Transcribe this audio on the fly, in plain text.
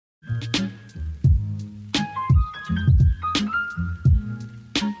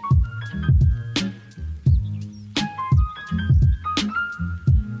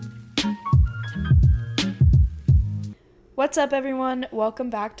What's up, everyone? Welcome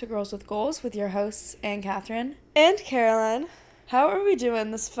back to Girls with Goals with your hosts, Anne Catherine. And Caroline. How are we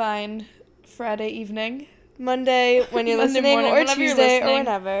doing this fine Friday evening? Monday when you're Monday listening, morning, or whenever you're Tuesday, or listening.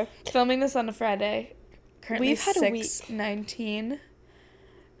 whenever. Filming this on a Friday. Currently We've had a week. 6:19.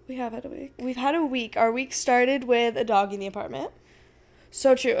 We have had a week. We've had a week. Our week started with a dog in the apartment.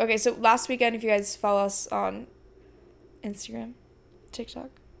 So true. Okay, so last weekend, if you guys follow us on Instagram,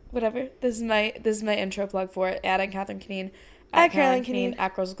 TikTok, whatever, this is my intro plug for it. At Anne Catherine Canine, At Caroline Canine.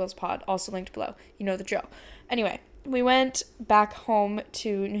 at Girls with Goals Pod, also linked below. You know the drill. Anyway, we went back home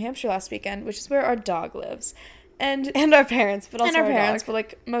to New Hampshire last weekend, which is where our dog lives. And our parents, but also our parents, dog. but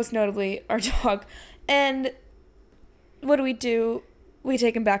like most notably our dog. And what do? We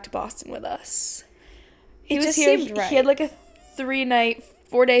take him back to Boston with us. He was just here. seemed right. He had like a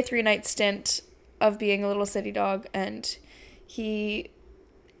 4-day, 3-night stint of being a little city dog, and he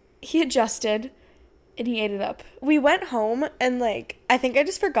adjusted and he ate it up. We went home and like I think I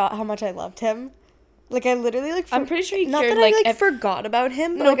just forgot how much I loved him. Like I literally like I'm pretty sure he not cured, that like, I forgot about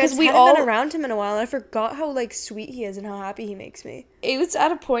him, but No, like, I 'cause just we hadn't all- been around him in a while, and I forgot how like sweet he is and how happy he makes me. It was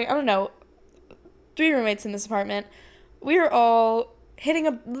at a point, I don't know, 3 roommates in this apartment. We were all Hitting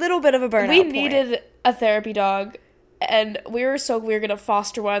a little bit of a burnout we point. needed a therapy dog, and we were gonna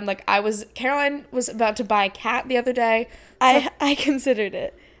foster one. Like Caroline was about to buy a cat the other day. I considered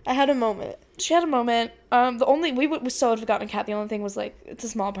it. I had a moment. She had a moment. We still would have gotten a cat. The only thing was like it's a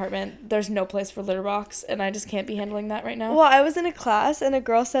small apartment. There's no place for litter box, and I just can't be handling that right now. Well, I was in a class and a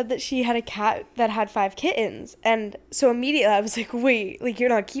girl said that she had a cat that had 5 kittens, and so immediately I was like, wait, like you're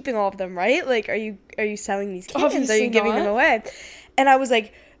not keeping all of them, right? Like are you selling these kittens? Obviously Are you giving them not. away? And I was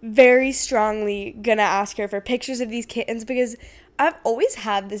like very strongly gonna ask her for pictures of these kittens, because I've always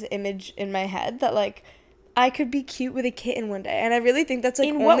had this image in my head that like I could be cute with a kitten one day, and I really think that's like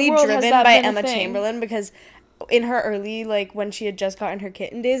In what only world has driven that by been a Emma thing? Chamberlain, because in her early, like when she had just gotten her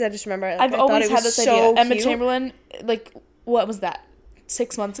kitten days, I just remember like, I've I thought always it had was this so idea. Emma cute. Chamberlain, like, what was that?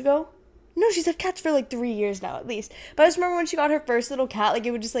 6 months ago? No, she's had cats for like 3 years now at least. But I just remember when she got her first little cat, like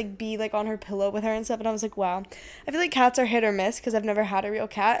it would just like be like on her pillow with her and stuff, and I was like, wow. I feel like cats are hit or miss because I've never had a real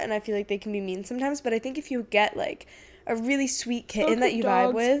cat, and I feel like they can be mean sometimes. But I think if you get like a really sweet kitten that you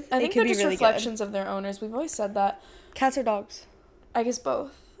vibe with, I it think can they're be just really reflections of their owners. We've always said that. good. Cats or dogs? I guess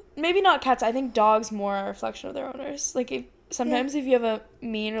both. Maybe not cats. I think dogs more are a reflection of their owners. Like sometimes if you have a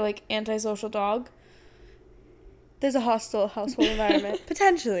mean or like antisocial dog, There's a hostile household environment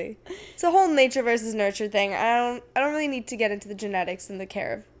potentially. It's a whole nature versus nurture thing. I don't really need to get into the genetics and the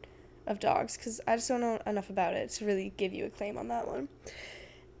care of dogs because I just don't know enough about it to really give you a claim on that one.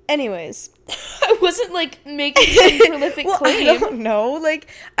 Anyways, I wasn't like making some prolific well, claim. I don't know, like,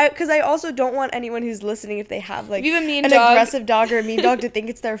 because I also don't want anyone who's listening, if they have like If you have a mean an dog- aggressive dog or a mean dog, to think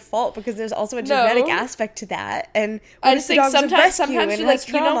it's their fault, because there's also a genetic aspect to that. And I what just if the think dog's a rescue sometimes and you has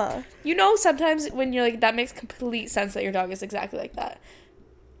like trauma? you know sometimes when you're like that makes complete sense that your dog is exactly like that.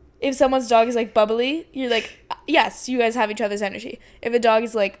 If someone's dog is like bubbly, you're like, yes, you guys have each other's energy. If a dog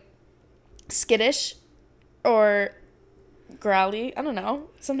is like skittish or growly, I don't know.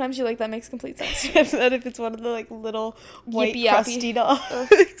 Sometimes you like that makes complete sense. And then if it's one of the like little white Yippee yappy. crusty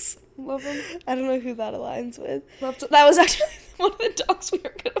dogs. Love them. I don't know who that aligns with. That was actually one of the dogs we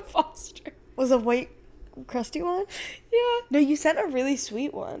were gonna foster. Was a white crusty one? Yeah. No, you sent a really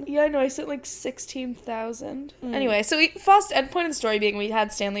sweet one. Yeah, I know. I sent like 16,000. Mm. Anyway, so we foster. And point of the story being, we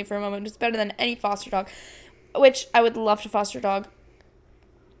had Stanley for a moment. It's better than any foster dog, which I would love to foster a dog,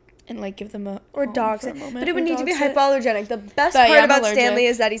 and like give them a Or home dogs. for a moment. But it would Or need to be dog sit. hypoallergenic. The best But, part yeah, I'm about allergic. Stanley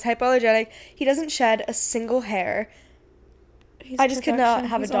is that he's hypoallergenic. He doesn't shed a single hair. He's I just could not perfection.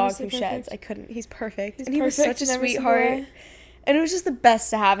 have He's a dog honestly who sheds. perfect. I couldn't. He's perfect. He's and he was perfect such a in every single sweetheart. way. And it was just the best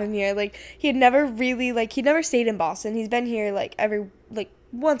to have him here. Like, he had never really, like, he'd never stayed in Boston. He's been here, like,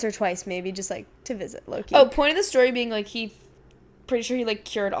 once or twice, maybe, just, like, to visit Loki. Oh, point of the story being like pretty sure he like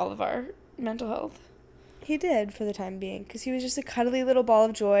cured all of our mental health. He did for the time being, because he was just a cuddly little ball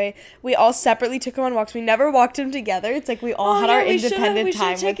of joy. We all separately took him on walks. We never walked him together. It's like we all had our independent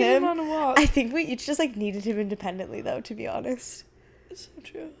time with him. On a walk. I think we each just, like, needed him independently, though, to be honest. It's so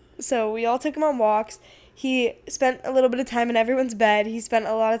true. So we all took him on walks. He spent a little bit of time in everyone's bed. He spent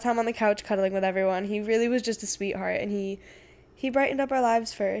a lot of time on the couch cuddling with everyone. He really was just a sweetheart, and he brightened up our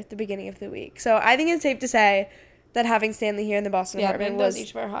lives for the beginning of the week. So I think it's safe to say that having Stanley here in the Boston apartment was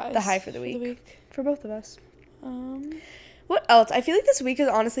each of our highs the high for the week. week. For both of us. Um, What else? I feel like this week has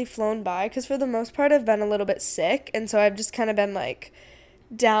honestly flown by, because for the most part I've been a little bit sick, and so I've just kind of been like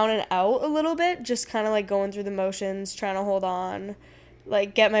down and out a little bit, just kind of like going through the motions, trying to hold on,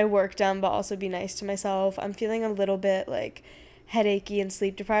 like get my work done, but also be nice to myself. I'm feeling a little bit like headachy and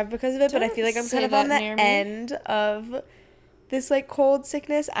sleep deprived because of it, but I Don't feel like I'm say kind of on that the near me. end of this like cold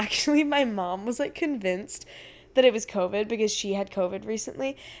sickness. Actually, my mom was like convinced that it was COVID because she had COVID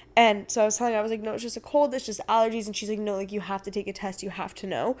recently. And so I was telling her, I was like, no, it's just a cold, it's just allergies. And she's like, no, like you have to take a test, you have to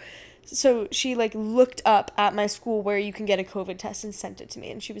know. So she like looked up at my school where you can get a COVID test and sent it to me.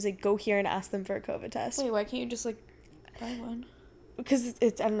 And she was like, go here and ask them for a COVID test. Wait, why can't you just like buy one? Because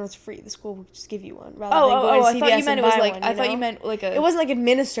it's I don't know, it's free. The school will just give you one rather Oh, than going to I thought you CVS meant and it was buy like one, I thought know? you meant like a. It wasn't like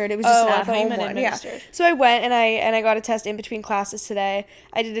administered. It was just an I at thought you home meant one. administered. Yeah. So I went and I got a test in between classes today.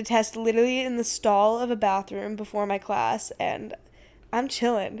 I did a test literally in the stall of a bathroom before my class, and I'm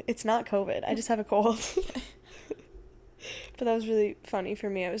chilling. It's not COVID. I just have a cold. But that was really funny for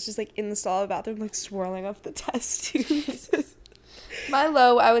me. I was just like in the stall of a bathroom, like swirling up the test tubes. My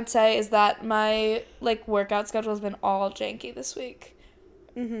low, I would say, is that my like workout schedule has been all janky this week.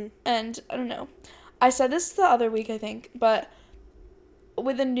 Mm-hmm. And I don't know. I said this the other week, I think, but I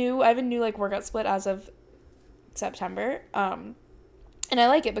have a new like workout split as of September. And I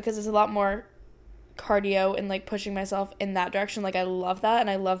like it because it's a lot more cardio and like pushing myself in that direction. Like I love that, and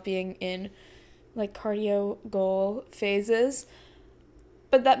I love being in like cardio goal phases.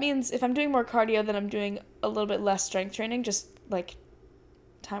 But that means if I'm doing more cardio, then I'm doing a little bit less strength training, just like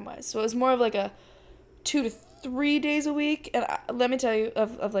time wise. So it was more of like a 2 to 3 days a week, and let me tell you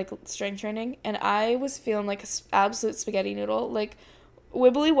of like strength training, and I was feeling like an absolute spaghetti noodle, like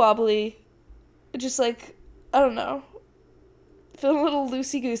wibbly wobbly, just like I don't know, feeling a little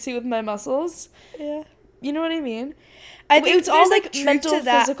loosey goosey with my muscles. Yeah, you know what I mean. I think it's all like truth mental, to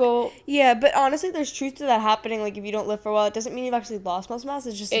that. physical. Yeah, but honestly, there's truth to that happening. Like if you don't lift for a while, it doesn't mean you've actually lost muscle mass.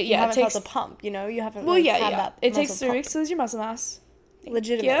 It's just like, you haven't felt the pump. You know, you haven't. Well, like, yeah, had yeah. that It takes 3 pump. weeks to lose your muscle mass.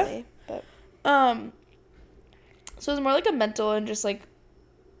 Legitimately, but so it's more like a mental and just like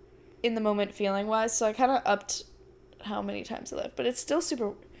in the moment feeling wise. So I kind of upped how many times I lift, but it's still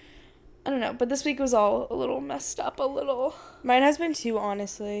super. I don't know, but this week was all a little messed up, a little. Mine has been too,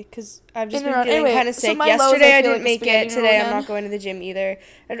 honestly, because I've just In been and feeling anyway, kind of so sick. my lows, Yesterday I I feel didn't like a make spaghetti it. noodle Today I'm again. not going to the gym either.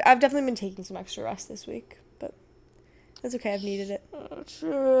 I've definitely been taking some extra rest this week, but that's okay. I've needed it.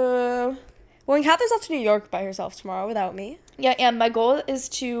 True. Well, and Catherine's off to New York by herself tomorrow without me. Yeah, and my goal is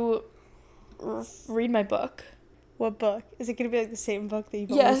to read my book. What book? Is it going to be like the same book that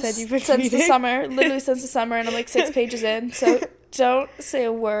you've always said you've been since reading? the summer. Literally since the summer, and I'm like 6 pages in, so don't say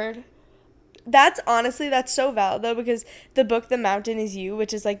a word. That's so valid though, because the book The Mountain Is You,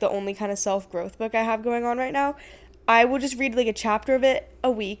 which is like the only kind of self-growth book I have going on right now, I will just read like a chapter of it a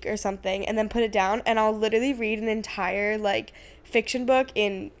week or something and then put it down, and I'll literally read an entire like fiction book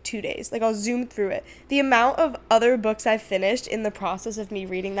in 2 days. Like I'll zoom through it. The amount of other books I've finished in the process of me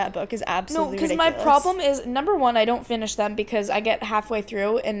reading that book is absolutely ridiculous. No, because my problem is, number one, I don't finish them because I get halfway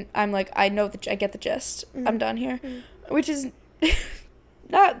through and I'm like, I get the gist. Mm-hmm. I'm done here. Mm-hmm. Which is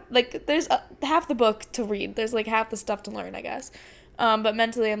not, like, there's half the book to read. There's, like, half the stuff to learn, I guess. But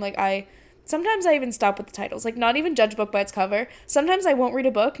mentally, I'm like, sometimes I even stop with the titles. Like, not even judge a book by its cover. Sometimes I won't read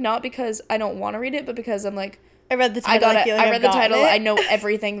a book, not because I don't want to read it, but because I'm like, I read the title. I read the title. I know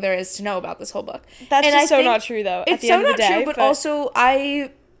everything there is to know about this whole book. That's just so not true, though. It's so not true, but also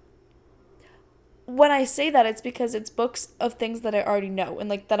when I say that, it's because it's books of things that I already know and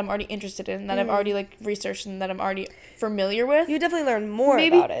like that I'm already interested in, that I've already like researched and that I'm already familiar with. You definitely learn more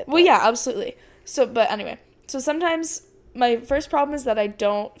about it. Well, yeah, absolutely. So, but anyway, so sometimes my first problem is that I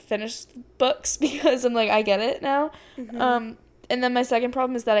don't finish books because I'm like, I get it now. Mm-hmm. And then my second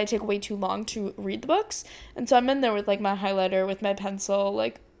problem is that I take way too long to read the books. And so I'm in there with, like, my highlighter, with my pencil,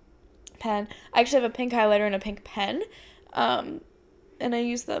 like, pen. I actually have a pink highlighter and a pink pen. And I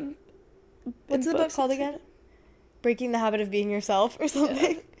use them. What's the book called again? Breaking the Habit of Being Yourself or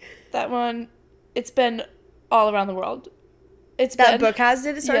something? Yeah. That one, it's been all around the world. Did it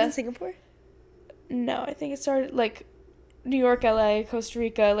start in Singapore? No, I think it started, like, New York, LA, Costa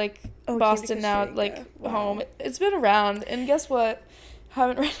Rica, like, Boston now, like, home. It's been around, and guess what?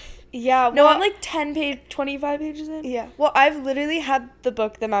 Haven't read it. Yeah. Well, no, I'm like 25 pages in. Yeah. Well, I've literally had the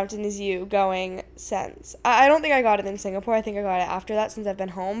book The Mountain Is You going since. I don't think I got it in Singapore. I think I got it after that since I've been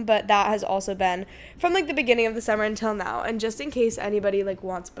home. But that has also been from, like, the beginning of the summer until now. And just in case anybody, like,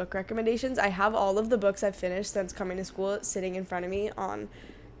 wants book recommendations, I have all of the books I've finished since coming to school sitting in front of me on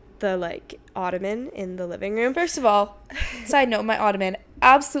the, like, ottoman in the living room. First of all, side note, my ottoman,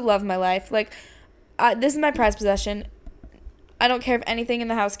 absolute love of my life. Like, this is my prized possession. I don't care if anything in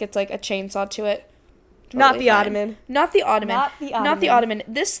the house gets, like, a chainsaw to it. Totally Not the ottoman. Not the ottoman.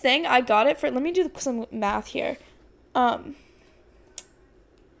 This thing, I got it for, let me do some math here. It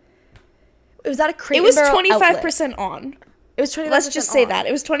was at a Crate It was Barrel 25% on. It was 25% Let's just say that.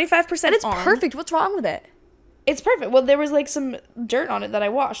 It was 25% and it's on. perfect. What's wrong with it? It's perfect. Well, there was, like, some dirt on it that I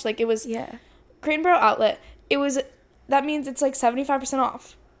washed. Like, it was... Yeah. Crate & Barrel outlet. It was that means it's like 75%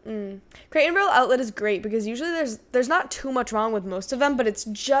 off. Crate & Barrel outlet is great because usually there's not too much wrong with most of them, but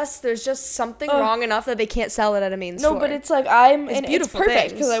there's just something wrong enough that they can't sell it at a main store. No, but it's like it's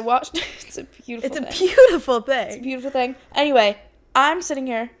perfect because I watched. It's a beautiful thing. It's a beautiful thing. Anyway, I'm sitting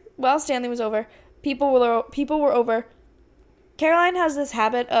here while Stanley was over. People were over. Caroline has this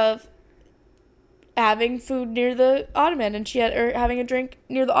habit of having food near the ottoman, and having a drink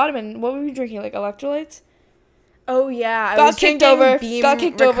near the ottoman. What were you drinking? Like electrolytes? Oh yeah, got kicked over.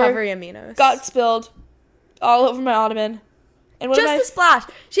 Aminos. Got spilled all over my ottoman. And just a splash.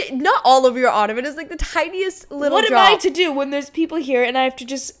 Not all over your ottoman. It's like the tiniest little What drop. am I to do when there's people here and I have to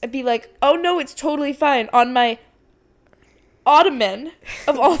just be like, oh no, it's totally fine on my ottoman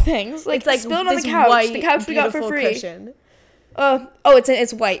of all things. Like, it's like spilled on the couch. White, the couch we got for free. Cushion.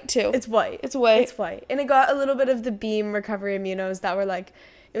 It's white too. It's white. And it got a little bit of the Beam Recovery Aminos that were like,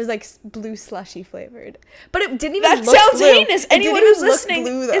 it was like blue slushy flavored, but it didn't even that look sounds blue. heinous. Anyone who's listening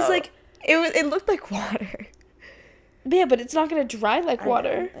is like, it looked like water. Yeah, but it's not gonna dry like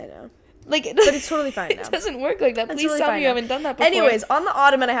water. I know. Like, but it's totally fine now. It doesn't work like that. Please tell me you haven't done that before. Anyways, on the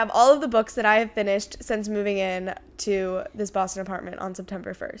ottoman, I have all of the books that I have finished since moving in to this Boston apartment on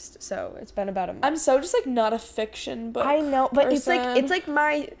September 1st. So it's been about a month. I'm so just like not a fiction book. I know, but person. it's like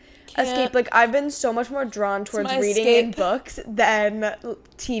my escape. Like, I've been so much more drawn towards reading in books than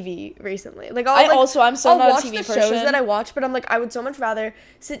TV recently. Like, I'm not a TV person. Shows that I watch, but I'm like, I would so much rather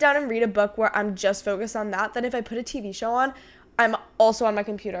sit down and read a book where I'm just focused on that than if I put a TV show on. I'm also on my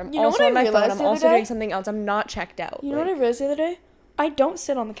computer. I'm also on my phone. I'm also doing something else. I'm not checked out. You know what I realized the other day? I don't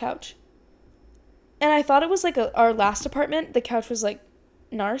sit on the couch. And I thought it was like our last apartment. The couch was like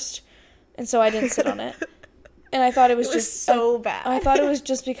narsed. And so I didn't sit on it. And I thought it was so bad. I thought it was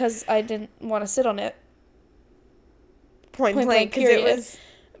just because I didn't want to sit on it. Point blank, because it was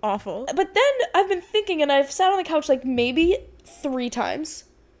awful. But then I've been thinking, and I've sat on the couch like maybe 3 times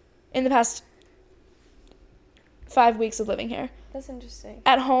in the past 5 weeks of living here. That's interesting.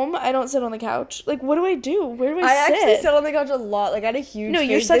 At home, I don't sit on the couch. Like, what do I do? Where do I sit? I actually sit on the couch a lot. Like, I had a huge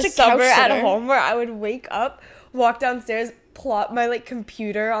you're such a couch sitter. At home where I would wake up, walk downstairs, plop my like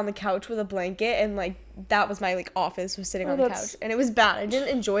computer on the couch with a blanket, and like that was my like office, was sitting on the couch. And it was bad. I didn't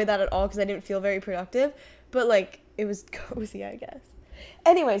enjoy that at all because I didn't feel very productive, but like it was cozy, I guess.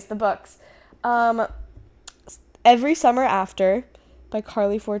 Anyways, the books. Every Summer After by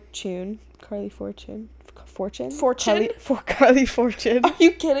Carly Fortune. Carly Fortune. Are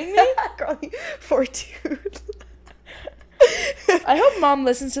you kidding me? Carly Fortune. I hope Mom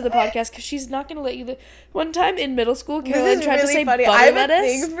listens to the podcast because she's not going to let you... One time in middle school, Caroline tried to say funny. Butter lettuce. I have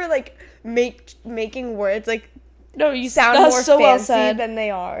a thing for like making words like no, you sound more so fancy well said. Than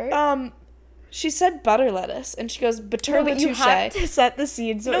they are. She said butter lettuce, and she goes, butter lettuce. You have to set the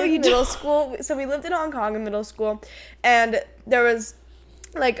scene. So in middle school, so we lived in Hong Kong in middle school, and there was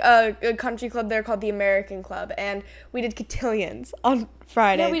like a country club there called the American Club, and we did cotillions on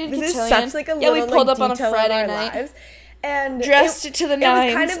Friday. Yeah, we did this cotillion. Is such like a little, we pulled like, up on a Friday night. Lives. And dressed to the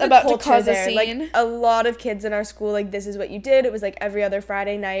nines, kind of about to cause a scene. Like, a lot of kids in our school, like, this is what you did. It was like every other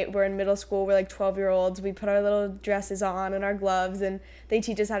Friday night. We're in middle school. We're like 12-year-olds. We put our little dresses on and our gloves, and they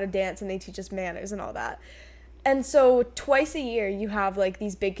teach us how to dance, and they teach us manners and all that. And so twice a year, you have like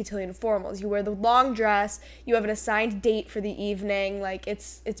these big cotillion formals. You wear the long dress. You have an assigned date for the evening. Like,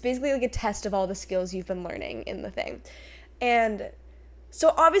 it's basically like a test of all the skills you've been learning in the thing. And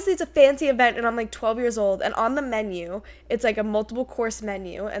so obviously it's a fancy event, and I'm like 12 years old, and on the menu, it's like a multiple course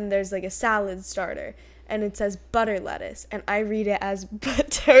menu, and there's like a salad starter, and it says butter lettuce, and I read it as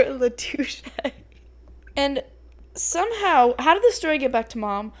butter lettuce. And somehow, how did the story get back to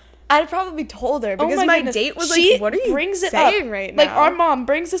Mom? I'd probably told her, because my date was like, what are you saying right now? Like, our mom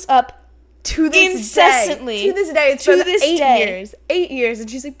brings this up to this incessantly. Day. To this day. It's been 8 years. 8 years, and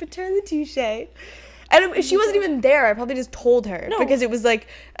she's like, butter lettuce. And if she wasn't even there, I probably just told her. No. Because it was like,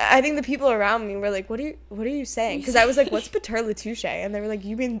 I think the people around me were like, what are you saying? Because I was like, what's butter lettuce? And they were like,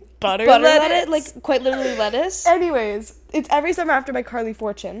 you mean butter lettuce? Like, quite literally lettuce? Anyways, it's Every Summer After by Carly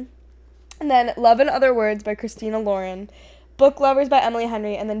Fortune. And then Love and Other Words by Christina Lauren. Book Lovers by Emily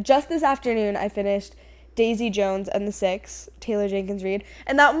Henry. And then just this afternoon, I finished Daisy Jones and the Six, Taylor Jenkins Reid.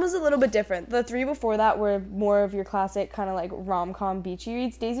 And that one was a little bit different. The 3 before that were more of your classic kind of like rom-com beachy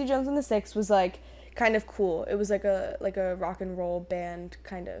reads. Daisy Jones and the Six was like kind of cool. It was like a rock and roll band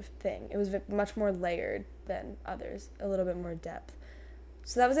kind of thing. It was much more layered than others, a little bit more depth.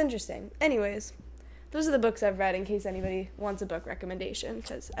 So that was interesting. Anyways, those are the books I've read in case anybody wants a book recommendation,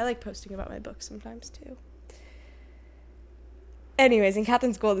 because I like posting about my books sometimes too. Anyways, in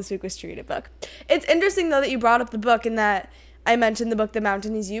Catherine's goal this week was to read a book. It's interesting though that you brought up the book, and that I mentioned the book The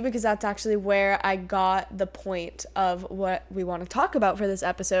Mountain Is You because that's actually where I got the point of what we want to talk about for this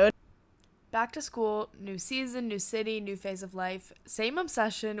episode. Back to school, new season, new city, new phase of life, same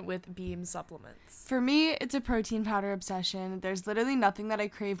obsession with Beam supplements. For me, it's a protein powder obsession. There's literally nothing that I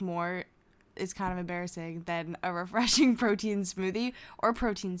crave more, it's kind of embarrassing, than a refreshing protein smoothie or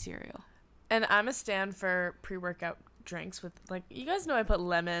protein cereal. And I'm a stan for pre-workout drinks with, like, you guys know I put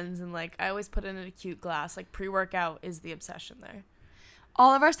lemons and, like, I always put it in a cute glass. Like, pre-workout is the obsession there.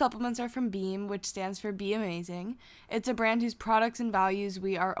 All of our supplements are from Beam, which stands for Be Amazing. It's a brand whose products and values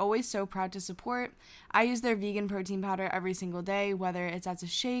we are always so proud to support. I use their vegan protein powder every single day, whether it's as a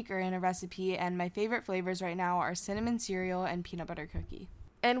shake or in a recipe, and my favorite flavors right now are cinnamon cereal and peanut butter cookie.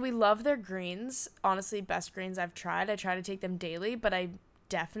 And we love their greens. Honestly, best greens I've tried. I try to take them daily, but I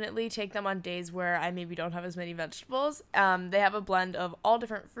definitely take them on days where I maybe don't have as many vegetables. They have a blend of all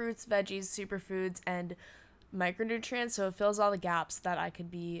different fruits, veggies, superfoods, and micronutrients, so it fills all the gaps that I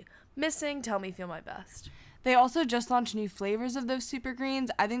could be missing to help me feel my best. They also just launched new flavors of those super greens.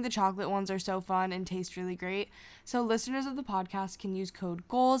 I think the chocolate ones are so fun and taste really great. So listeners of the podcast can use code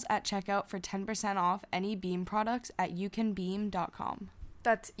GOALS at checkout for 10% off any Beam products at youcanbeam.com.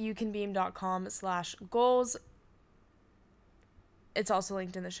 That's youcanbeam.com/goals. It's also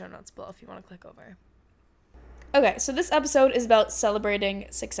linked in the show notes below if you want to click over. Okay, so this episode is about celebrating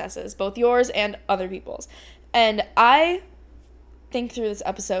successes, both yours and other people's. And I think through this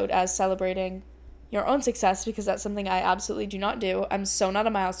episode as celebrating your own success because that's something I absolutely do not do. I'm so not a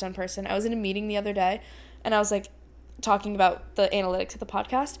milestone person. I was in a meeting the other day and I was like talking about the analytics of the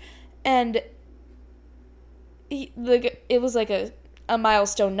podcast, and it was like a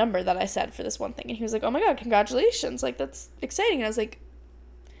milestone number that I said for this one thing, and he was like, "Oh my god, congratulations, like that's exciting." And I was like,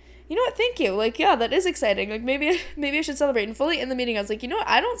 you know what, thank you, like, yeah, that is exciting, like maybe I should celebrate. And fully in the meeting I was like, you know what,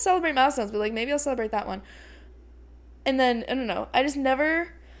 I don't celebrate milestones, but like maybe I'll celebrate that one. And then I don't know, I just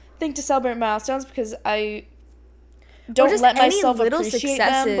never think to celebrate milestones because I don't let myself appreciate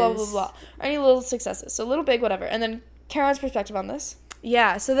them, blah blah blah, or any little successes, so little, big, whatever. And then Caroline's perspective on this.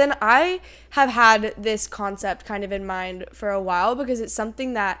 Yeah, so then I have had this concept kind of in mind for a while because it's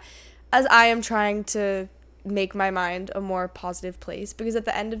something that, as I am trying to make my mind a more positive place, because at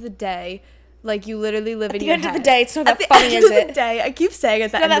the end of the day, like, you literally live in your head. At the end of the day, it's not that funny, is it? At the end of the day, I keep saying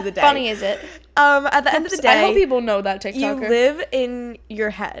at the end of the day. Funny, is it? At the end of the day, I hope people know that, TikToker. You live in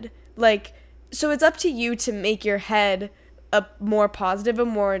your head. Like, so it's up to you to make your head a more positive, a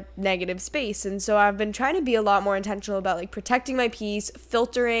more negative space. And so I've been trying to be a lot more intentional about, like, protecting my peace,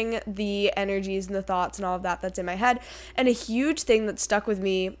 filtering the energies and the thoughts and all of that that's in my head. And a huge thing that stuck with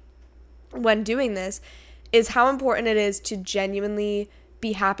me when doing this is how important it is to genuinely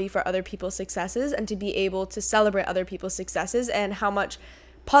be happy for other people's successes and to be able to celebrate other people's successes, and how much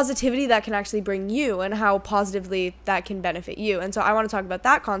positivity that can actually bring you and how positively that can benefit you. And so I want to talk about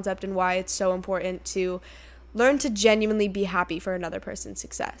that concept and why it's so important to learn to genuinely be happy for another person's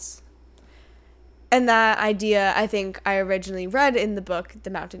success. And that idea, I think I originally read in the book The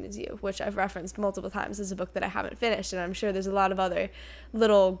Mountain Is You, which I've referenced multiple times as a book that I haven't finished, and I'm sure there's a lot of other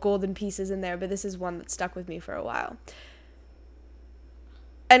little golden pieces in there, but this is one that stuck with me for a while.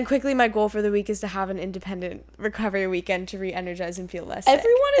 And quickly, my goal for the week is to have an independent recovery weekend to re-energize and feel less sick.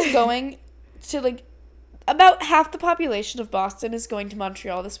 Everyone is going to, like, about half the population of Boston is going to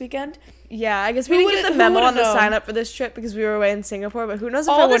Montreal this weekend. Yeah, I guess we didn't get the memo on the sign up for this trip because we were away in Singapore, but who knows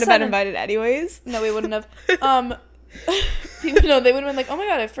if I would have been invited anyways. No, we wouldn't have. People know, they would have been like, oh my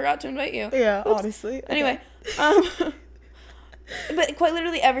god, I forgot to invite you. Yeah, oops. Honestly. Anyway, but quite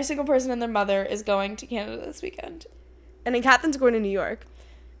literally every single person and their mother is going to Canada this weekend. And then Catherine's going to New York.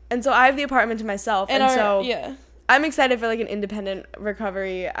 And so I have the apartment to myself. Yeah. I'm excited for, like, an independent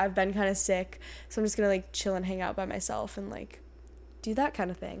recovery. I've been kind of sick, so I'm just going to, like, chill and hang out by myself and, like, do that kind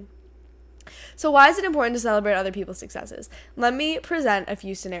of thing. So why is it important to celebrate other people's successes? Let me present a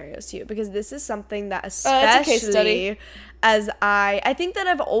few scenarios to you, because this is something that especially as I think that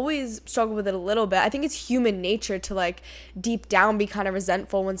I've always struggled with it a little bit. I think it's human nature to, like, deep down be kind of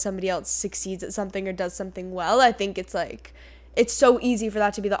resentful when somebody else succeeds at something or does something well. I think it's, like, it's so easy for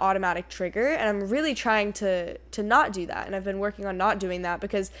that to be the automatic trigger, and I'm really trying to not do that, and I've been working on not doing that,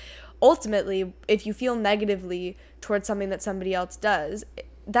 because ultimately, if you feel negatively towards something that somebody else does,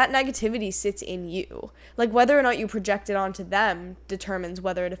 that negativity sits in you. Like, whether or not you project it onto them determines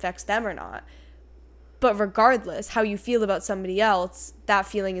whether it affects them or not. But regardless, how you feel about somebody else, that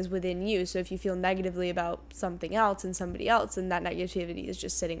feeling is within you. So if you feel negatively about something else and somebody else, then that negativity is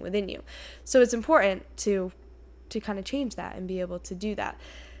just sitting within you. So it's important to kind of change that and be able to do that.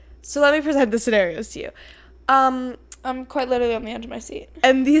 So let me present the scenarios to you. I'm quite literally on the edge of my seat.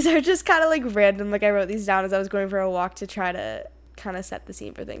 And these are just kind of like random. Like, I wrote these down as I was going for a walk to try to kind of set the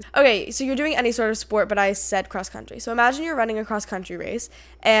scene for things. Okay, so you're doing any sort of sport, but I said cross country. So imagine you're running a cross country race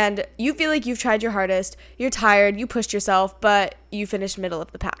and you feel like you've tried your hardest, you're tired, you pushed yourself, but you finished middle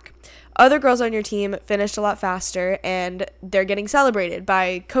of the pack. Other girls on your team finished a lot faster and they're getting celebrated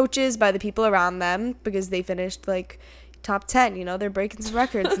by coaches, by the people around them, because they finished like top 10, you know, they're breaking some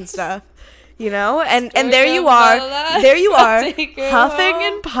records and stuff. You know, and there you are, huffing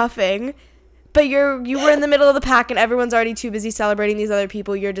and puffing, but you were in the middle of the pack and everyone's already too busy celebrating these other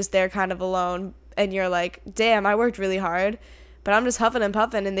people. You're just there kind of alone and you're like, damn, I worked really hard, but I'm just huffing and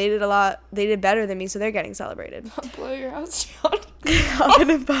puffing and they did better than me, so they're getting celebrated. I'll blow your house down.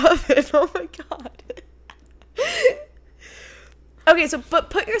 Huffing and puffing, oh my god. Okay, so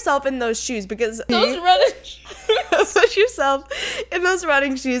but put yourself in those shoes, because Those running shoes. put yourself in those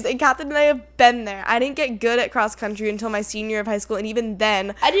running shoes. And Catherine and I have been there. I didn't get good at cross country until my senior year of high school, and even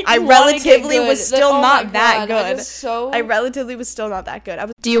then, I relatively was still not that good. I relatively was still not that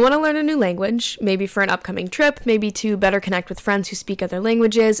good. Do you want to learn a new language? Maybe for an upcoming trip, maybe to better connect with friends who speak other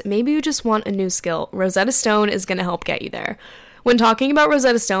languages, maybe you just want a new skill. Rosetta Stone is going to help get you there. When talking about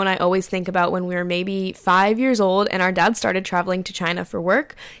Rosetta Stone, I always think about when we were maybe 5 years old and our dad started traveling to China for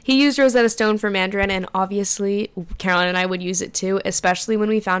work. He used Rosetta Stone for Mandarin, and obviously Caroline and I would use it too, especially when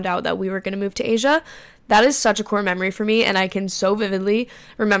we found out that we were going to move to Asia. That is such a core memory for me, and I can so vividly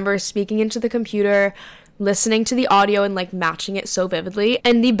remember speaking into the computer, listening to the audio and like matching it so vividly.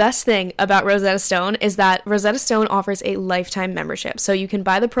 And the best thing about Rosetta Stone is that Rosetta Stone offers a lifetime membership. So you can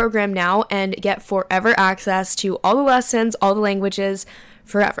buy the program now and get forever access to all the lessons, all the languages,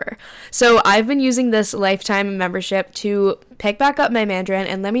 forever. So I've been using this lifetime membership to pick back up my Mandarin,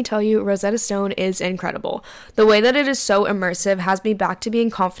 and let me tell you, Rosetta Stone is incredible. The way that it is so immersive has me back to being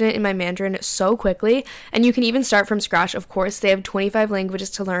confident in my Mandarin so quickly, and you can even start from scratch. Of course, they have 25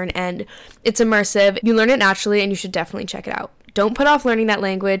 languages to learn, and it's immersive. You learn it naturally, and you should definitely check it out. Don't put off learning that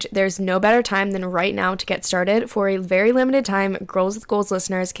language. There's no better time than right now to get started. For a very limited time, Girls with Goals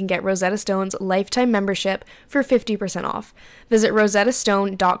listeners can get Rosetta Stone's lifetime membership for 50% off. Visit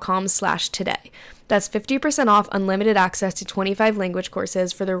rosettastone.com/today. That's 50% off unlimited access to 25 language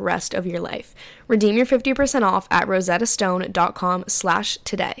courses for the rest of your life. Redeem your 50% off at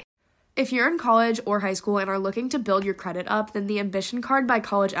rosettastone.com/today. If you're in college or high school and are looking to build your credit up, then the Ambition Card by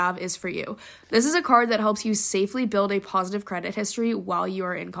College Ave is for you. This is a card that helps you safely build a positive credit history while you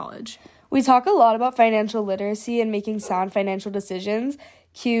are in college. We talk a lot about financial literacy and making sound financial decisions.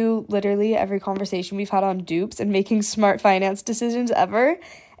 Cue literally every conversation we've had on dupes and making smart finance decisions ever.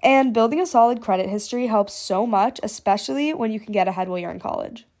 And building a solid credit history helps so much, especially when you can get ahead while you're in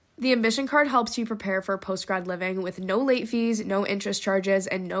college. The Ambition Card helps you prepare for post-grad living with no late fees, no interest charges,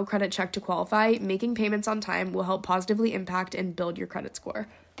 and no credit check to qualify. Making payments on time will help positively impact and build your credit score.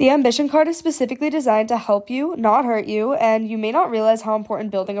 The Ambition Card is specifically designed to help you, not hurt you, and you may not realize how important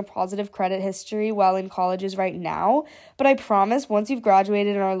building a positive credit history while in college is right now, but I promise once you've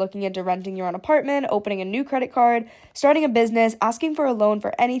graduated and are looking into renting your own apartment, opening a new credit card, starting a business, asking for a loan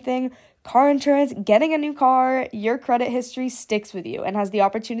for anything, car insurance, getting a new car, your credit history sticks with you and has the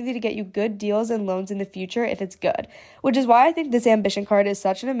opportunity to get you good deals and loans in the future if it's good, which is why I think this Ambition Card is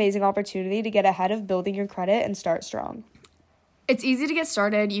such an amazing opportunity to get ahead of building your credit and start strong. It's easy to get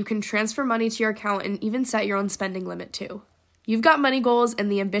started. You can transfer money to your account and even set your own spending limit too. You've got money goals,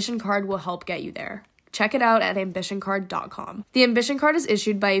 and the Ambition Card will help get you there. Check it out at ambitioncard.com. The Ambition Card is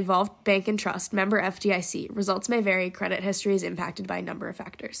issued by Evolve Bank and Trust, member FDIC. Results may vary. Credit history is impacted by a number of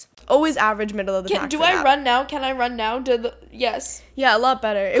factors. Always average middle of the pack. Do I run now? Can I run now? Yes. Yeah, a lot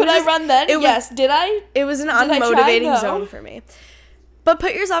better. Could I run then? Yes. Did I? It was an unmotivating zone for me. But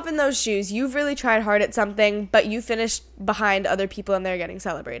put yourself in those shoes. You've really tried hard at something, but you finished behind other people and they're getting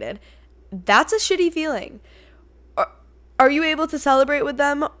celebrated. That's a shitty feeling. Are you able to celebrate with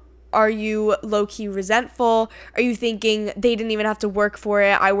them? Are you low-key resentful? Are you thinking they didn't even have to work for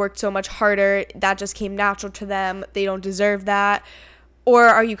it? I worked so much harder. That just came natural to them. They don't deserve that. Or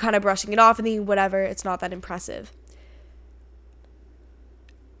are you kind of brushing it off and thinking, whatever, it's not that impressive?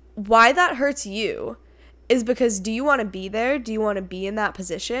 Why that hurts you is because, do you want to be there? Do you want to be in that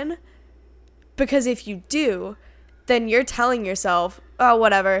position? Because if you do, then you're telling yourself, oh,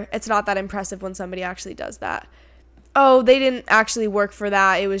 whatever, it's not that impressive when somebody actually does that. Oh, they didn't actually work for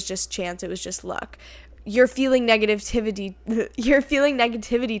that. It was just chance. It was just luck. You're feeling negativity. You're feeling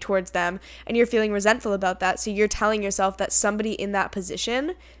negativity towards them, and you're feeling resentful about that. So you're telling yourself that somebody in that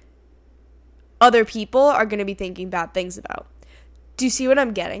position, other people are going to be thinking bad things about. Do you see what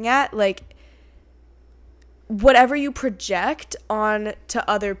I'm getting at? Like, whatever you project on to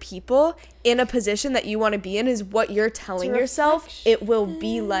other people in a position that you want to be in is what you're telling yourself it will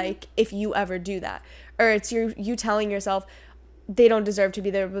be like if you ever do that. Or it's you telling yourself they don't deserve to be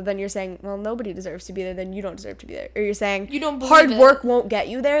there, but then you're saying, well, nobody deserves to be there, then you don't deserve to be there. Or you're saying You don't believe hard it. work won't get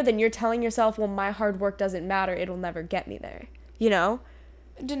you there, then you're telling yourself, well, my hard work doesn't matter, it'll never get me there. You know?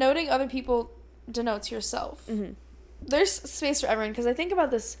 Denoting other people denotes yourself. Mm-hmm. There's space for everyone, because I think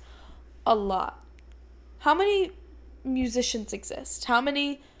about this a lot. How many musicians exist? How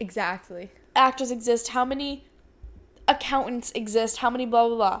many Exactly. actors exist? How many accountants exist? How many blah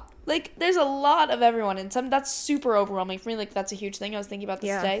blah blah? Like, there's a lot of everyone, and that's super overwhelming for me. Like, that's a huge thing. I was thinking about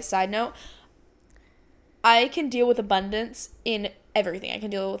this today. Side note, I can deal with abundance in everything. I can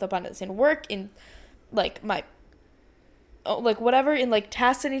deal with abundance in work, in like my like whatever, in like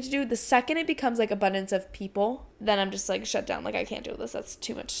tasks I need to do. The second it becomes like abundance of people, then I'm just like shut down. Like, I can't do this. That's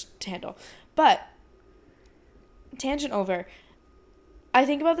too much to handle. But tangent over. I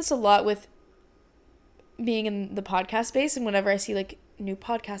think about this a lot with being in the podcast space, and whenever I see like new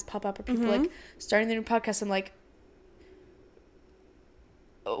podcasts pop up or people like starting their new podcasts, I'm like,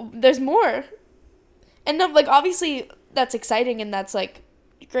 oh, there's more. And no, like, obviously that's exciting and that's like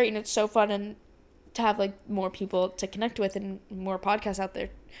great and it's so fun, and to have like more people to connect with and more podcasts out there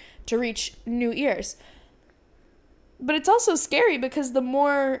to reach new ears. But it's also scary because the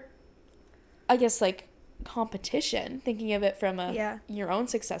more, I guess, like competition, thinking of it from a your own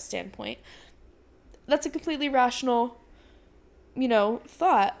success standpoint, that's a completely rational,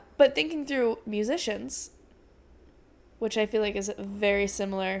 thought. But thinking through musicians, which I feel like is a very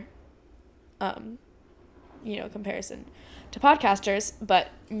similar, comparison to podcasters, but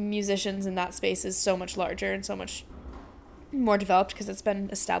musicians in that space is so much larger and so much more developed because it's been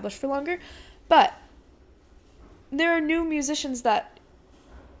established for longer. But there are new musicians that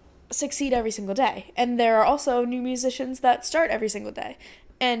succeed every single day, and there are also new musicians that start every single day,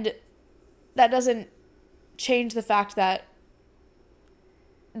 and that doesn't change the fact that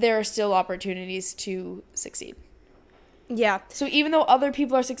there are still opportunities to succeed. Yeah. So even though other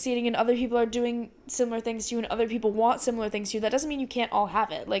people are succeeding and other people are doing similar things to you and other people want similar things to you, that doesn't mean you can't all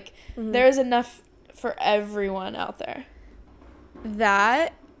have it. Like, there is enough for everyone out there.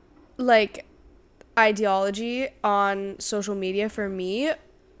 That, like, ideology on social media for me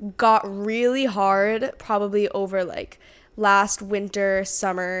got really hard probably over, like, last winter,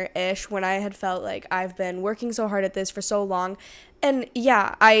 summer-ish, when I had felt like I've been working so hard at this for so long. And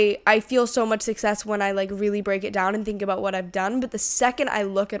yeah, I feel so much success when I like really break it down and think about what I've done. But the second I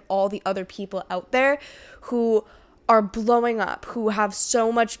look at all the other people out there who are blowing up, who have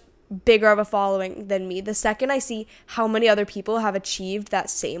so much bigger of a following than me, the second I see how many other people have achieved that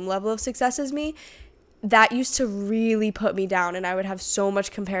same level of success as me, that used to really put me down, and I would have so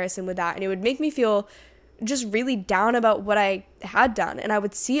much comparison with that, and it would make me feel just really down about what I had done. And I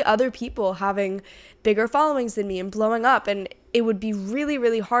would see other people having bigger followings than me and blowing up, and it would be really,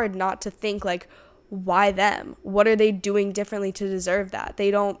 really hard not to think like, why them? What are they doing differently to deserve that?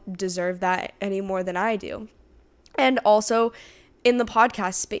 They don't deserve that any more than I do. And also in the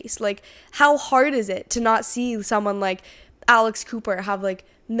podcast space, like, how hard is it to not see someone like Alex Cooper have like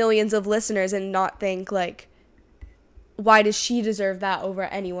millions of listeners and not think like, why does she deserve that over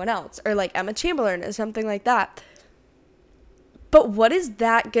anyone else? Or like Emma Chamberlain or something like that. But what is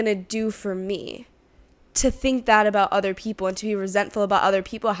that gonna do for me to think that about other people and to be resentful about other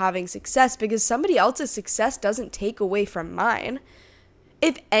people having success? Because somebody else's success doesn't take away from mine.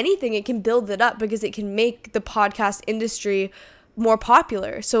 If anything, it can build it up because it can make the podcast industry more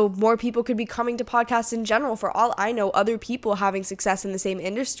popular. So more people could be coming to podcasts in general. For all I know, other people having success in the same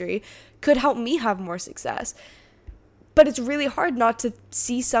industry could help me have more success. But it's really hard not to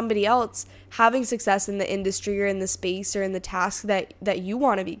see somebody else having success in the industry or in the space or in the task that you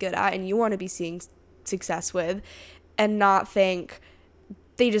want to be good at and you want to be seeing success with, and not think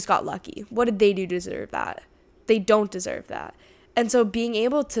they just got lucky. What did they do to deserve that? They don't deserve that. And so being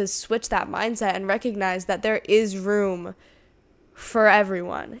able to switch that mindset and recognize that there is room for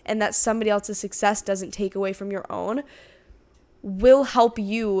everyone and that somebody else's success doesn't take away from your own will help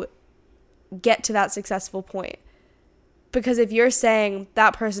you get to that successful point. Because if you're saying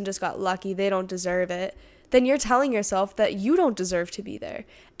that person just got lucky, they don't deserve it, then you're telling yourself that you don't deserve to be there,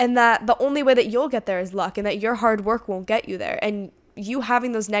 and that the only way that you'll get there is luck, and that your hard work won't get you there. And you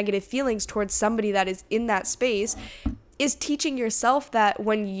having those negative feelings towards somebody that is in that space is teaching yourself that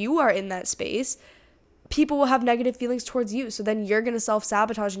when you are in that space, people will have negative feelings towards you. So then you're going to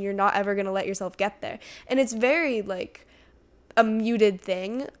self-sabotage and you're not ever going to let yourself get there. And it's very like a muted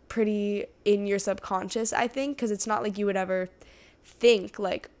thing, pretty in your subconscious, I think, because it's not like you would ever think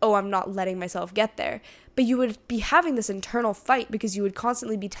like, oh, I'm not letting myself get there. But you would be having this internal fight because you would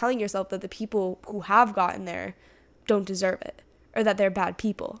constantly be telling yourself that the people who have gotten there don't deserve it, or that they're bad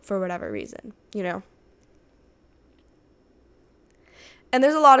people for whatever reason, you know? And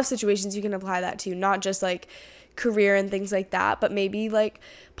there's a lot of situations you can apply that to, not just like career and things like that, but maybe like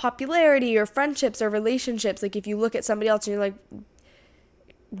popularity or friendships or relationships. Like if you look at somebody else and you're like,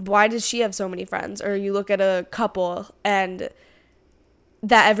 why does she have so many friends? Or you look at a couple and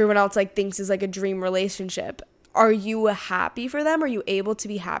that everyone else like thinks is like a dream relationship. Are you happy for them? Are you able to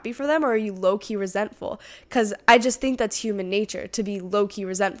be happy for them? Or are you low-key resentful? Because I just think that's human nature, to be low-key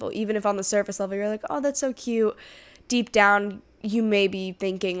resentful. Even if on the surface level you're like, oh, that's so cute. Deep down, you may be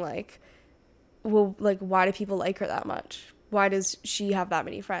thinking like, well, like, why do people like her that much? Why does she have that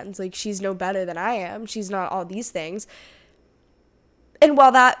many friends? Like, she's no better than I am. She's not all these things. And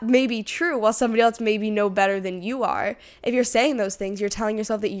while that may be true, while somebody else may be no better than you are, if you're saying those things, you're telling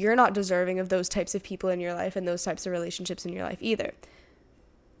yourself that you're not deserving of those types of people in your life and those types of relationships in your life either.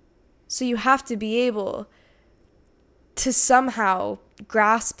 So you have to be able to somehow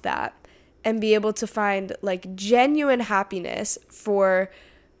grasp that and be able to find like genuine happiness for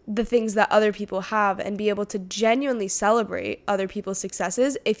the things that other people have and be able to genuinely celebrate other people's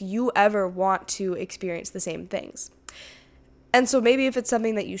successes if you ever want to experience the same things. And so maybe if it's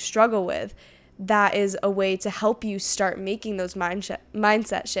something that you struggle with, that is a way to help you start making those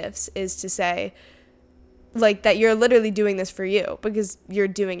mindset shifts, is to say, like, that you're literally doing this for you because you're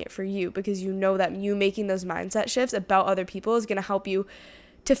doing it for you, because you know that you making those mindset shifts about other people is going to help you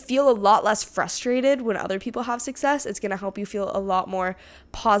to feel a lot less frustrated when other people have success. It's going to help you feel a lot more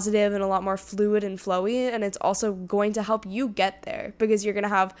positive and a lot more fluid and flowy. And it's also going to help you get there because you're going to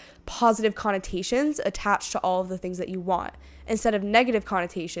have positive connotations attached to all of the things that you want instead of negative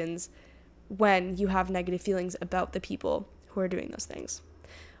connotations when you have negative feelings about the people who are doing those things.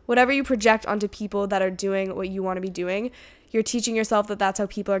 Whatever you project onto people that are doing what you want to be doing, you're teaching yourself that that's how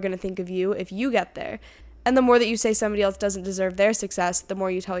people are going to think of you if you get there. And the more that you say somebody else doesn't deserve their success, the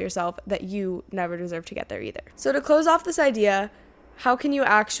more you tell yourself that you never deserve to get there either. So to close off this idea, how can you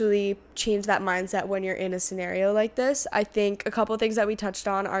actually change that mindset when you're in a scenario like this? I think a couple things that we touched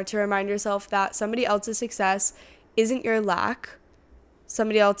on are to remind yourself that somebody else's success isn't your lack.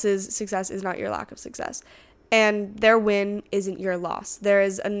 Somebody else's success is not your lack of success. And their win isn't your loss. There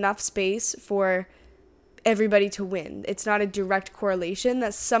is enough space for everybody to win. It's not a direct correlation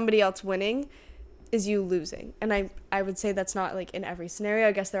that somebody else winning is you losing. And I would say that's not like in every scenario.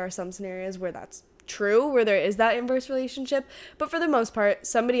 I guess there are some scenarios where that's true, where there is that inverse relationship. But for the most part,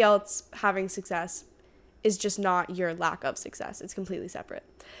 somebody else having success is just not your lack of success. It's completely separate.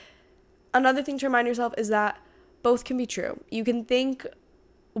 Another thing to remind yourself is that both can be true. You can think,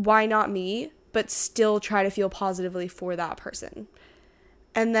 why not me? But still try to feel positively for that person.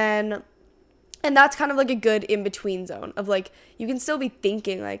 And that's kind of like a good in-between zone of like, you can still be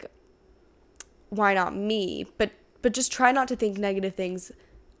thinking like, why not me? But just try not to think negative things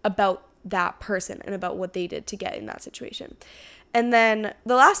about that person and about what they did to get in that situation. And then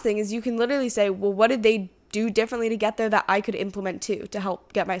the last thing is you can literally say, well, what did they do differently to get there that I could implement too to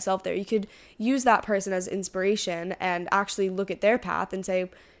help get myself there? You could use that person as inspiration and actually look at their path and say,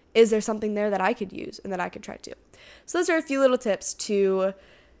 is there something there that I could use and that I could try to? So those are a few little tips to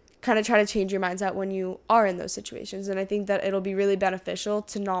kind of try to change your mindset when you are in those situations. And I think that it'll be really beneficial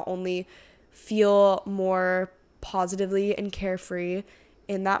to not only feel more positively and carefree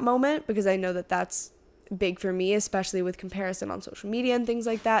in that moment, because I know that that's big for me, especially with comparison on social media and things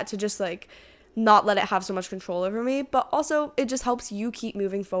like that, to just like not let it have so much control over me, but also it just helps you keep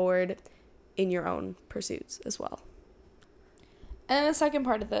moving forward in your own pursuits as well. And then the second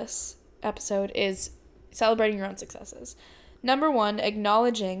part of this episode is celebrating your own successes. Number one,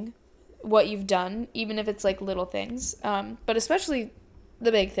 acknowledging what you've done, even if it's like little things, but especially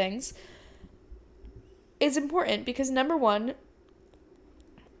the big things, is important because number one,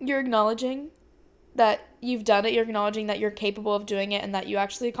 you're acknowledging that you've done it, you're acknowledging that you're capable of doing it and that you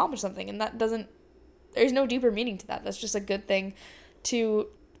actually accomplished something, and there's no deeper meaning to that. That's just a good thing to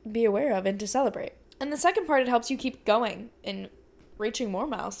be aware of and to celebrate. And the second part, it helps you keep going and reaching more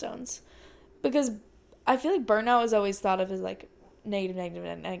milestones, because I feel like burnout is always thought of as like negative,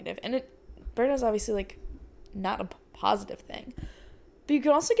 and burnout is obviously like not a positive thing. But you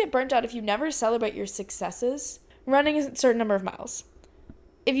can also get burnt out if you never celebrate your successes running a certain number of miles.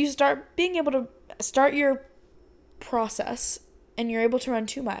 If you start being able to start your process and you're able to run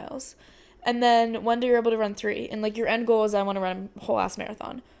 2 miles, and then one day you're able to run 3, and like your end goal is I want to run a whole ass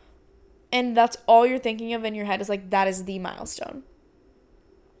marathon, and that's all you're thinking of in your head is like that is the milestone.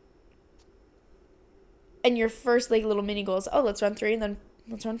 and your first like little mini goal is, oh, let's run 3 and then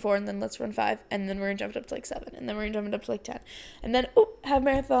let's run 4 and then let's run 5 and then we're gonna jump it up to like 7 and then we're gonna jump it up to like 10 and then have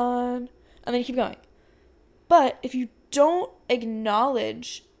marathon and then you keep going. But if you don't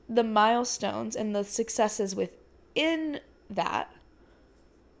acknowledge the milestones and the successes within that,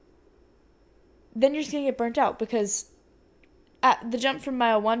 then you're just gonna get burnt out, because at the jump from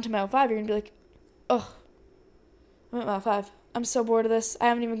mile 1 to mile 5, you're gonna be like, oh, I'm at mile 5. I'm so bored of this. I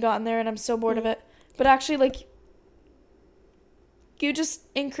haven't even gotten there and I'm so bored of it. But actually, like, you just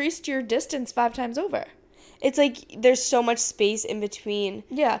increased your distance 5 times over. It's like there's so much space in between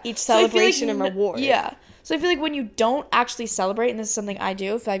each celebration and reward. Yeah. So I feel like when you don't actually celebrate, and this is something I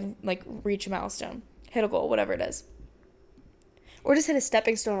do if I, like, reach a milestone, hit a goal, whatever it is. Or just hit a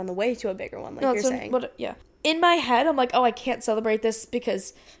stepping stone on the way to a bigger one, like you're saying. Yeah. In my head, I'm like, oh, I can't celebrate this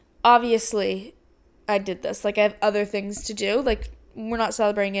because obviously I did this. Like, I have other things to do. Like, we're not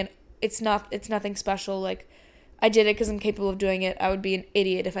celebrating it. It's nothing special. Like, I did it because I'm capable of doing it. I would be an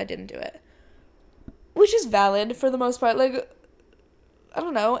idiot if I didn't do it. Which is valid for the most part. Like, I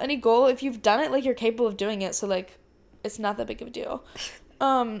don't know. Any goal, if you've done it, like, you're capable of doing it. So, like, it's not that big of a deal.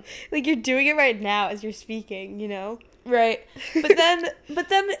 Like, you're doing it right now as you're speaking, you know? Right. But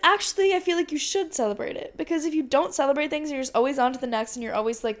then actually I feel like you should celebrate it, because if you don't celebrate things and you're just always on to the next and you're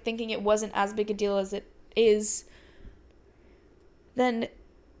always like thinking it wasn't as big a deal as it is, then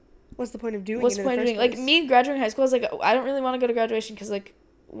what's the point of doing what's it the point of doing place? Like, me graduating high school, I was like, I don't really want to go to graduation because, like,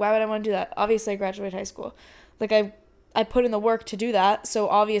 why would I want to do that? Obviously I graduated high school. Like, I put in the work to do that, so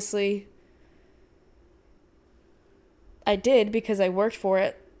obviously I did because I worked for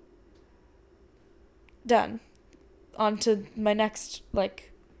it. Done. On to my next,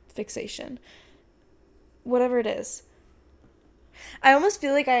 like, fixation. Whatever it is. I almost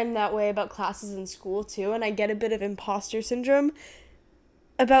feel like I am that way about classes in school, too, and I get a bit of imposter syndrome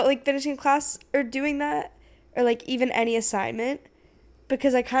about, like, finishing class or doing that, or, like, even any assignment,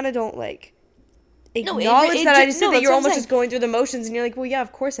 because I kind of don't, like, acknowledge that. I just think that you're almost just going through the motions, and you're like, well, yeah,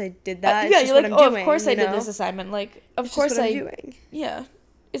 of course I did that. Yeah, it's you're like, what I'm doing, of course I know? did this assignment. Like, of it's course just what I'm doing. Yeah.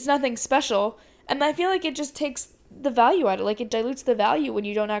 It's nothing special. And I feel like it just takes the value out of it. Like, it dilutes the value when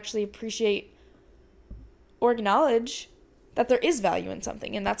you don't actually appreciate or acknowledge that there is value in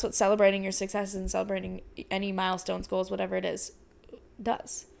something. And that's what celebrating your successes and celebrating any milestones, goals, whatever it is,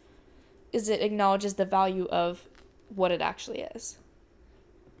 does. Is it acknowledges the value of what it actually is.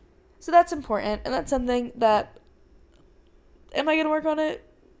 So that's important. And that's something that, am I going to work on it?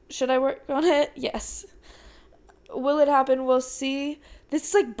 Should I work on it? Yes. Will it happen? We'll see. This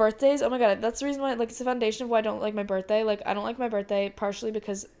is like birthdays. Oh my god, that's the reason why, like, it's the foundation of why I don't like my birthday. Like, I don't like my birthday partially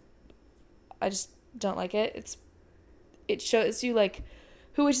because I just don't like it. It shows you, like,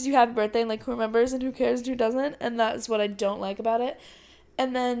 who wishes you happy birthday and, like, who remembers and who cares and who doesn't, and that's what I don't like about it.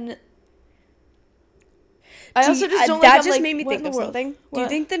 And then I also just don't that like, just like, made me what think in of the world? something. What? Do you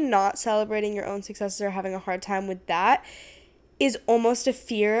think that not celebrating your own successes or having a hard time with that is almost a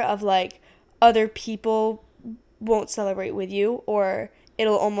fear of, like, other people won't celebrate with you, or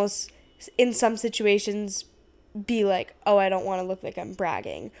it'll almost, in some situations, be like, oh, I don't want to look like I'm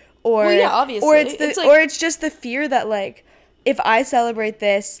bragging, or well, yeah, obviously, or it's just the fear that, like, if I celebrate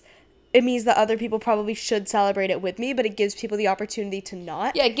this, it means that other people probably should celebrate it with me, but it gives people the opportunity to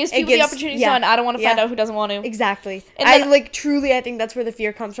not. Yeah, it gives people the opportunity to not, and I don't want to find out who doesn't want to. Exactly. And I think that's where the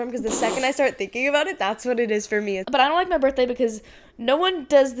fear comes from, because the second I start thinking about it, that's what it is for me. But I don't like my birthday because no one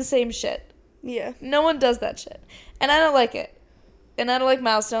does the same shit. Yeah. No one does that shit. And I don't like it. And I don't like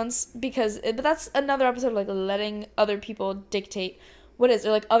milestones because, but that's another episode of, like, letting other people dictate what is,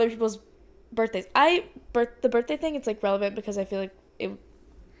 or, like, other people's birthdays. The birthday thing, it's, like, relevant because I feel like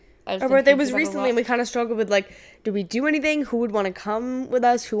our birthday was recently, and we kind of struggled with, like, do we do anything? Who would want to come with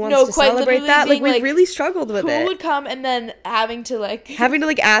us? Who wants to celebrate that? Like, we really struggled with it. Who would come, and then having to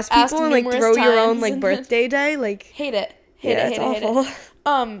ask people and, like, throw your own, like, birthday day, like, hate it. Hate it.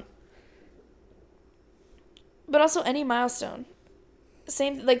 But also any milestone.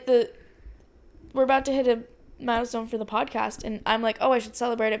 Same, like, we're about to hit a milestone for the podcast, and I'm like, oh, I should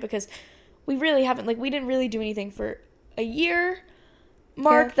celebrate it because we really haven't, like, we didn't really do anything for a year.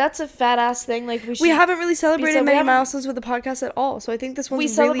 Mark, that's a fat ass thing. Like, we haven't really celebrated many milestones with the podcast at all, so I think this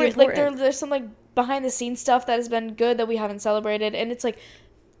one's really important. Like, there's some, like, behind the scenes stuff that has been good that we haven't celebrated, and it's like,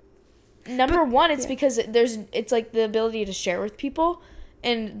 number one, it's because it's like the ability to share with people,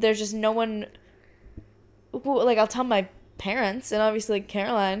 and there's just no one who, like, I'll tell my parents and obviously, like,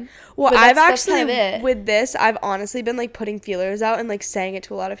 Caroline. Well, I've actually, with this, I've honestly been, like, putting feelers out and, like, saying it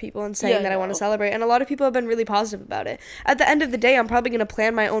to a lot of people and saying that I want to celebrate, and a lot of people have been really positive about it. At the end of the day, I'm probably going to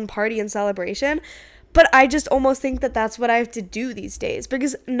plan my own party and celebration, But I just almost think that that's what I have to do these days,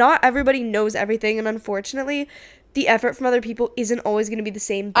 because not everybody knows everything, and unfortunately the effort from other people isn't always going to be the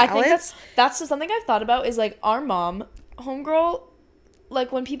same balance. I think that's something I've thought about is, like, our mom, homegirl,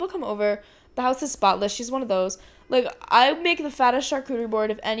 like, when people come over, the house is spotless. She's one of those. Like, I make the fattest charcuterie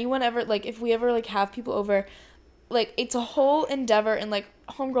board if anyone ever, like, if we ever, like, have people over. Like, it's a whole endeavor, and, like,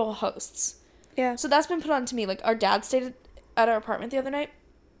 homegirl hosts. Yeah. So that's been put on to me. Like, our dad stayed at our apartment the other night.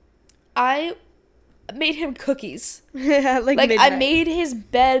 I made him cookies. Yeah, like I midnight. made his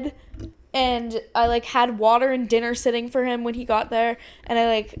bed, and I, like, had water and dinner sitting for him when he got there, and I,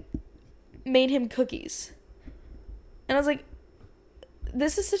 like, made him cookies. And I was like,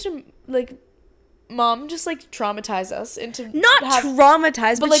 this is such a, like, mom just, like, traumatized us into Not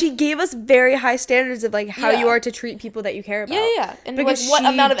traumatized, but like, she gave us very high standards of, like, how Yeah. you are to treat people that you care about. Yeah. And, Because like, what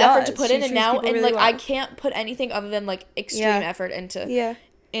she amount of effort to does. put She in, and treats now, people and, really like, I well. can't put anything other than, like, extreme effort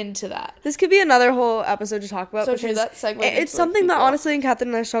into that. This could be another whole episode to talk about. So true, because that segue it's into, something that people. honestly and Catherine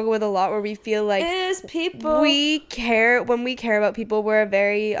and I struggle with a lot, where we feel like Is people. when we care about people, we're a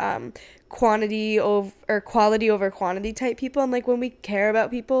very quality over quantity type people, and like when we care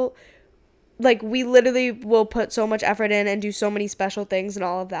about people, like we literally will put so much effort in and do so many special things and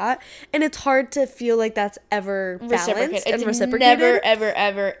all of that, and it's hard to feel like that's ever balanced and reciprocated.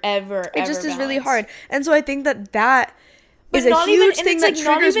 Ever. It just is really balanced. hard, and so I think that But is a not huge even- and thing it's, that like,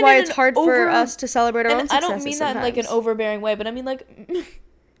 not triggers even why in it's an hard for over- us to celebrate our own And I successes. don't mean that in, like, an sometimes. overbearing way, but I mean, like,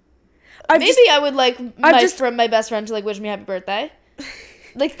 I've maybe just- I would like I've my best friend to, like, wish me happy birthday.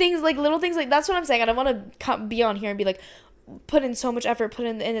 Like, things, like, little things, like, that's what I'm saying. I don't want to be on here and be like, put in so much effort,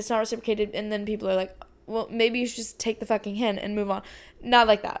 and it's not reciprocated, and then people are like, well, maybe you should just take the fucking hint and move on. Not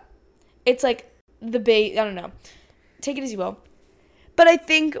like that. It's like I don't know. Take it as you will. But I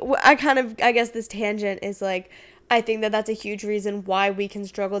think I guess this tangent is like, I think that that's a huge reason why we can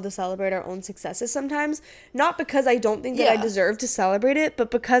struggle to celebrate our own successes sometimes. Not because I don't think that I Yeah. deserve to celebrate it, but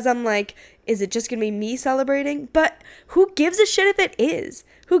because I'm like, is it just going to be me celebrating? But who gives a shit if it is?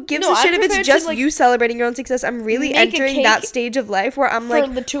 Who gives No, a shit I'm if it's prepared just to, like, you celebrating your own success? I'm really make a entering that cake stage of life where I'm For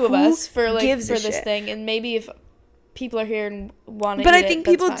like, the two of who us, for, like, gives for a this shit? thing, and maybe if people are here and want to But eat I think it,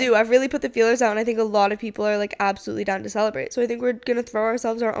 that's people fine. do. I've really put the feelers out, and I think a lot of people are like absolutely down to celebrate. So I think we're gonna throw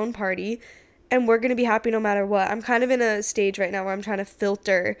ourselves our own party, and we're gonna be happy no matter what. I'm kind of in a stage right now where I'm trying to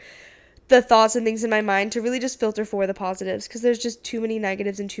filter the thoughts and things in my mind to really just filter for the positives, because there's just too many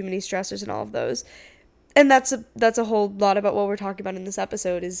negatives and too many stressors and all of those. And that's a whole lot about what we're talking about in this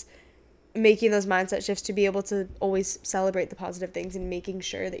episode, is making those mindset shifts to be able to always celebrate the positive things and making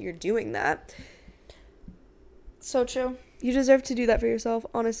sure that you're doing that. So true. You deserve to do that for yourself,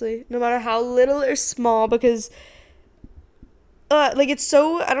 honestly, no matter how little or small, because like, it's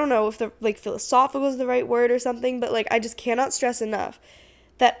so, I don't know if the, like, philosophical is the right word or something, but, like, I just cannot stress enough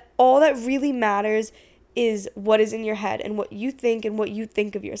that all that really matters is what is in your head and what you think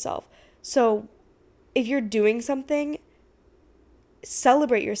of yourself. So if you're doing something,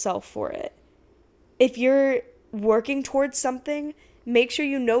 celebrate yourself for it. If you're working towards something, make sure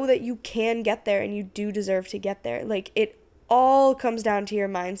you know that you can get there and you do deserve to get there. Like, it all comes down to your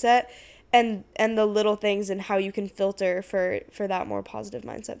mindset and the little things and how you can filter for that more positive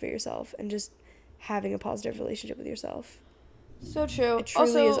mindset for yourself, and just having a positive relationship with yourself. So true. It truly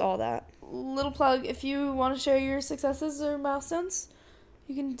Also, is all that. little plug, if you want to share your successes or milestones,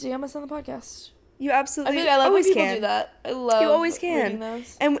 you can DM us on the podcast. You I absolutely feel like I love when always people can. do that. I love You always reading can.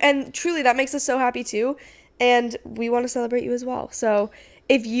 those. And truly, that makes us so happy too. And we want to celebrate you as well. So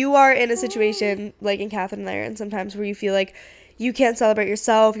if you are in a situation like in Catherine and I are in sometimes, where you feel like you can't celebrate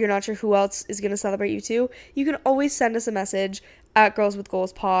yourself, you're not sure who else is going to celebrate you too, you can always send us a message at Girls with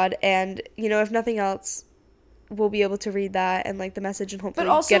Goals Pod. And, you know, if nothing else, we'll be able to read that and, like, the message, and hopefully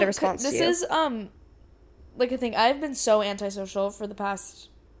But also, get a response to you. this is, like, a thing. I've been so antisocial for the past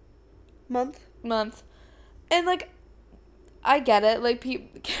month. And, like, I get it. Like,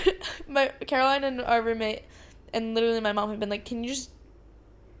 my Caroline and our roommate and literally my mom have been like, can you just,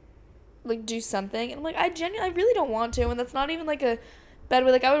 like, do something? And I'm like, I really don't want to. And that's not even, like, a bad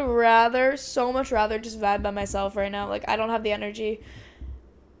way. Like, I would so much rather just vibe by myself right now. Like, I don't have the energy.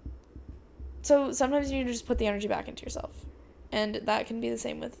 So sometimes you need to just put the energy back into yourself. And that can be the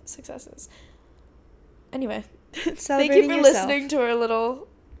same with successes. Anyway, thank you Celebrating for yourself. listening to our little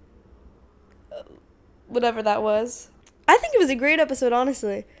whatever that was. I think it was a great episode,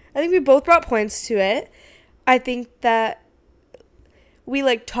 honestly. I think we both brought points to it. I think that we,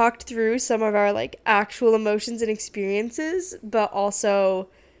 like, talked through some of our, like, actual emotions and experiences, but also,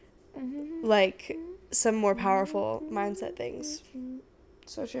 like, some more powerful mindset things.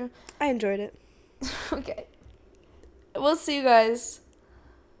 So true. I enjoyed it. Okay. We'll see you guys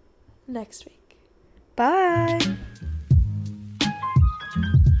next week. Bye.